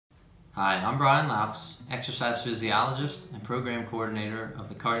Hi, I'm Brian Loux, Exercise Physiologist and Program Coordinator of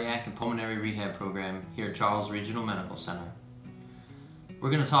the Cardiac and Pulmonary Rehab Program here at Charles Regional Medical Center. We're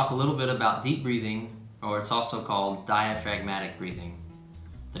going to talk a little bit about deep breathing, or it's also called diaphragmatic breathing.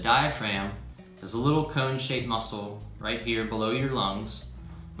 The diaphragm is a little cone-shaped muscle right here below your lungs,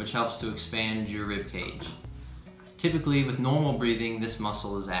 which helps to expand your rib cage. Typically, with normal breathing, this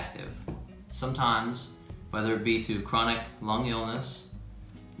muscle is active. Sometimes, whether it be to chronic lung illness,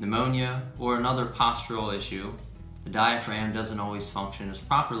 pneumonia, or another postural issue, the diaphragm doesn't always function as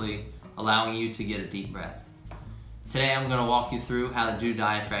properly, allowing you to get a deep breath. Today I'm going to walk you through how to do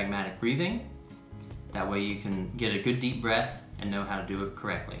diaphragmatic breathing. That way you can get a good deep breath and know how to do it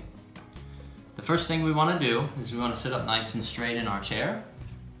correctly. The first thing we want to do is we want to sit up nice and straight in our chair.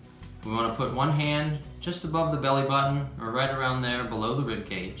 We want to put one hand just above the belly button or right around there below the rib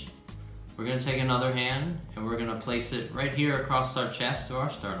cage. We're going to take another hand and we're going to place it right here across our chest or our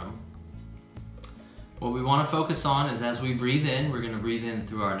sternum. What we want to focus on is as we breathe in, we're going to breathe in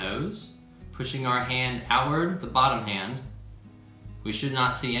through our nose, pushing our hand outward, the bottom hand. We should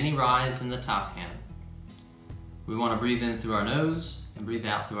not see any rise in the top hand. We want to breathe in through our nose and breathe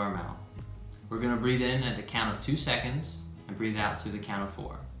out through our mouth. We're going to breathe in at the count of 2 seconds and breathe out to the count of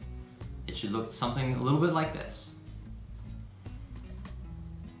 4. It should look something a little bit like this.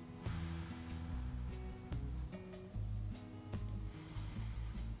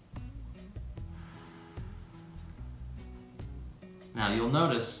 Now you'll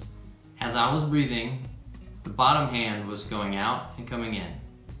notice, as I was breathing, the bottom hand was going out and coming in.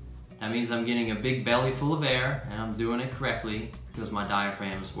 That means I'm getting a big belly full of air and I'm doing it correctly because my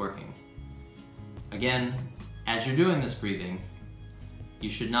diaphragm is working. Again, as you're doing this breathing, you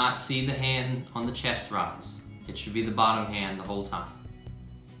should not see the hand on the chest rise. It should be the bottom hand the whole time.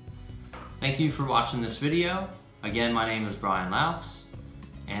 Thank you for watching this video. Again, my name is Brian Loux,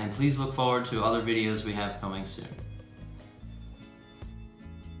 and please look forward to other videos we have coming soon.